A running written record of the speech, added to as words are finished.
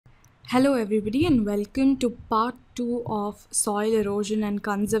Hello everybody and welcome to part 2 of soil erosion and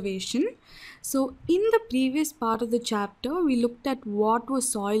conservation. So in the previous part of the chapter we looked at what was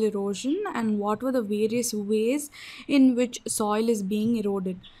soil erosion and what were the various ways in which soil is being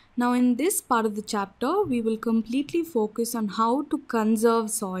eroded. Now in this part of the chapter we will completely focus on how to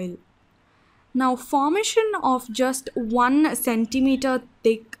conserve soil. Now formation of just 1 centimeter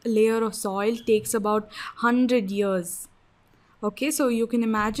thick layer of soil takes about 100 years. Okay, so you can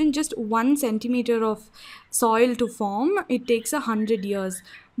imagine just 1 centimeter of soil to form, it takes 100 years.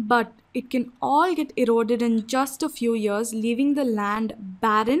 But it can all get eroded in just a few years, leaving the land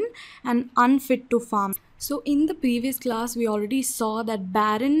barren and unfit to farm. So in the previous class, we already saw that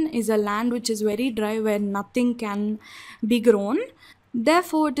barren is a land which is very dry where nothing can be grown.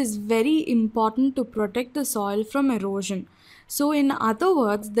 Therefore, it is very important to protect the soil from erosion. So in other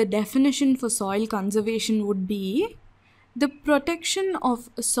words, the definition for soil conservation would be the protection of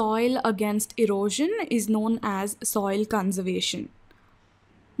soil against erosion is known as soil conservation.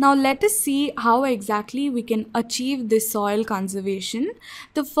 Now let us see how exactly we can achieve this soil conservation.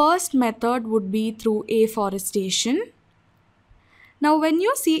 The first method would be through afforestation. Now when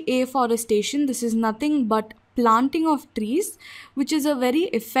you see afforestation, this is nothing but planting of trees, which is a very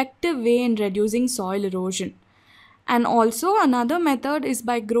effective way in reducing soil erosion. And also another method is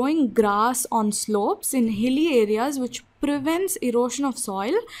by growing grass on slopes in hilly areas, which prevents erosion of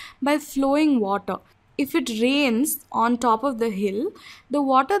soil by flowing water. If it rains on top of the hill, the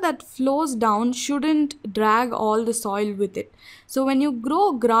water that flows down shouldn't drag all the soil with it. So when you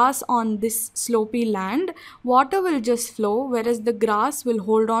grow grass on this slopy land, water will just flow, whereas the grass will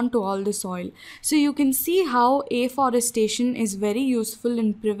hold on to all the soil. So you can see how afforestation is very useful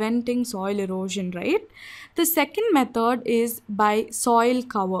in preventing soil erosion, right? The second method is by soil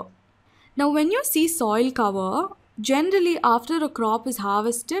cover. Now when you see soil cover, generally after a crop is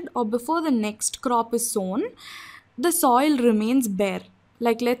harvested or before the next crop is sown, the soil remains bare.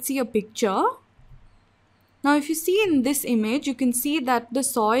 Like let's see a picture. Now if you see in this image, you can see that the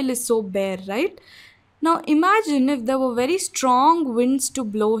soil is so bare, right? Now imagine if there were very strong winds to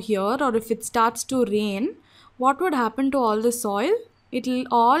blow here, or if it starts to rain, what would happen to all the soil? It will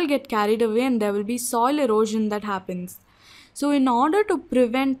all get carried away and there will be soil erosion that happens. So in order to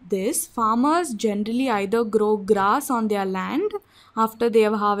prevent this, farmers generally either grow grass on their land after they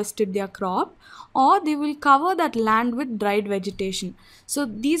have harvested their crop, or they will cover that land with dried vegetation. So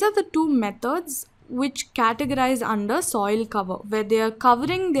these are the two methods which categorize under soil cover, where they are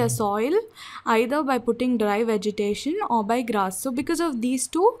covering their soil either by putting dry vegetation or by grass. So because of these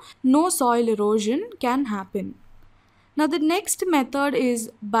two, no soil erosion can happen. Now the next method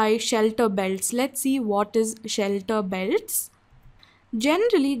is by shelter belts. Let's see what is shelter belts.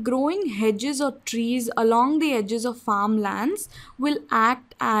 Generally, growing hedges or trees along the edges of farmlands will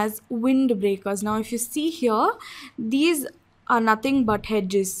act as windbreakers. Now if you see here, these are nothing but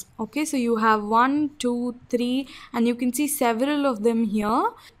hedges. Okay, so you have 1, 2, 3 and you can see several of them here.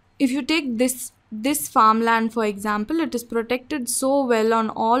 If you take this farmland for example, it is protected so well on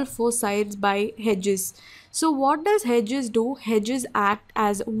all 4 sides by hedges. So what does hedges do? Hedges act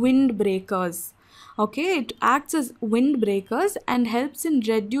as windbreakers. Okay, it acts as windbreakers and helps in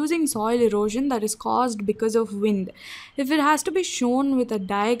reducing soil erosion that is caused because of wind. If it has to be shown with a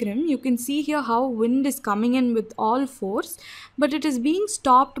diagram, you can see here how wind is coming in with all force, but it is being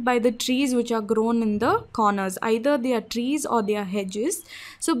stopped by the trees which are grown in the corners. Either they are trees or they are hedges.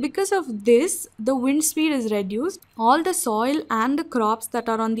 So because of this, the wind speed is reduced. All the soil and the crops that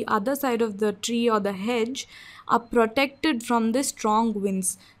are on the other side of the tree or the hedge are protected from the strong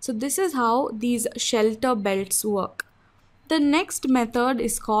winds. So this is how these shelter belts work. The next method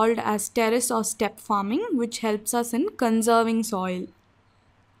is called as terrace or step farming, which helps us in conserving soil.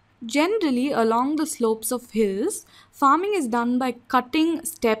 Generally, along the slopes of hills, farming is done by cutting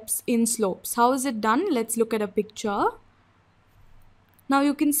steps in slopes. How is it done? Let's look at a picture. Now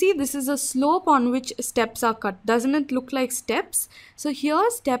you can see this is a slope on which steps are cut. Doesn't it look like steps? So here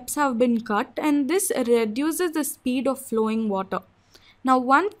steps have been cut and this reduces the speed of flowing water. Now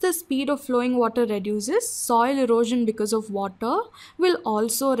once the speed of flowing water reduces, soil erosion because of water will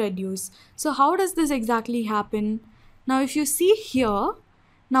also reduce. So how does this exactly happen? Now if you see here,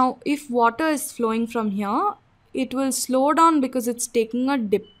 now if water is flowing from here, it will slow down because it's taking a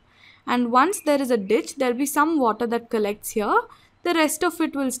dip. And once there is a ditch, there will be some water that collects here. The rest of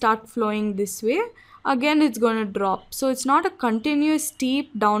it will start flowing this way. Again, it's going to drop. So it's not a continuous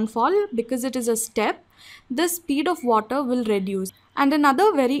steep downfall because it is a step. The speed of water will reduce. And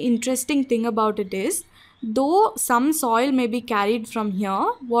another very interesting thing about it is, though some soil may be carried from here,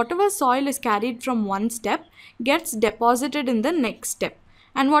 whatever soil is carried from one step gets deposited in the next step.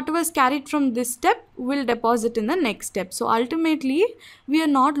 and whatever is carried from this step will deposit in the next step. So ultimately we are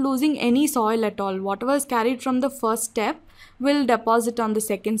not losing any soil at all. Whatever is carried from the first step will deposit on the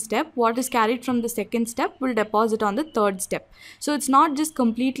second step. What is carried from the second step will deposit on the third step. So it's not just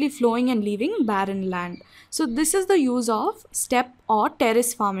completely flowing and leaving barren land. So this is the use of step or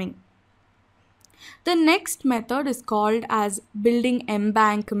terrace farming. The next method is called as building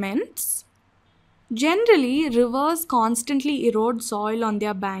embankments. Generally, rivers constantly erode soil on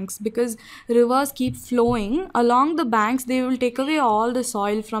their banks because rivers keep flowing along the banks. They will take away all the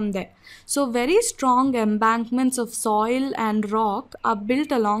soil from there. So very strong embankments of soil and rock are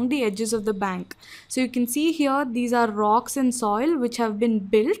built along the edges of the bank. So you can see here, these are rocks and soil which have been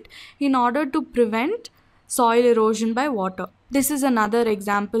built in order to prevent soil erosion by water. This is another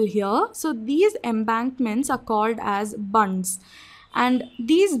example here. So these embankments are called as bunds, and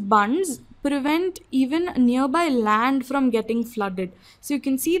these bunds prevent even nearby land from getting flooded. So you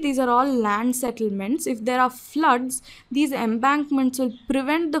can see these are all land settlements. If there are floods, these embankments will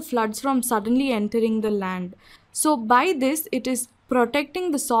prevent the floods from suddenly entering the land. So by this, it is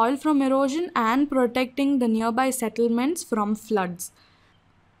protecting the soil from erosion and protecting the nearby settlements from floods.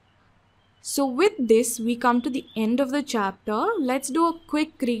 So with this, we come to the end of the chapter. Let's do a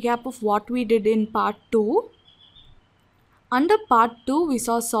quick recap of what we did in part 2. Under part 2, we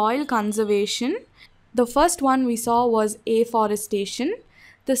saw soil conservation. The first one we saw was afforestation.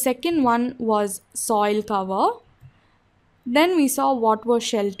 The second one was soil cover. Then we saw what were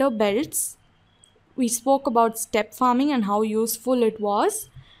shelter belts. We spoke about step farming and how useful it was.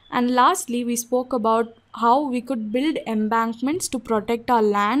 And lastly, we spoke about how we could build embankments to protect our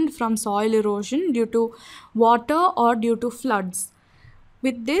land from soil erosion due to water or due to floods.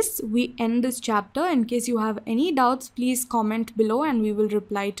 With this, we end this chapter. In case you have any doubts, please comment below and we will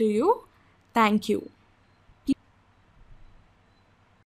reply to you. Thank you.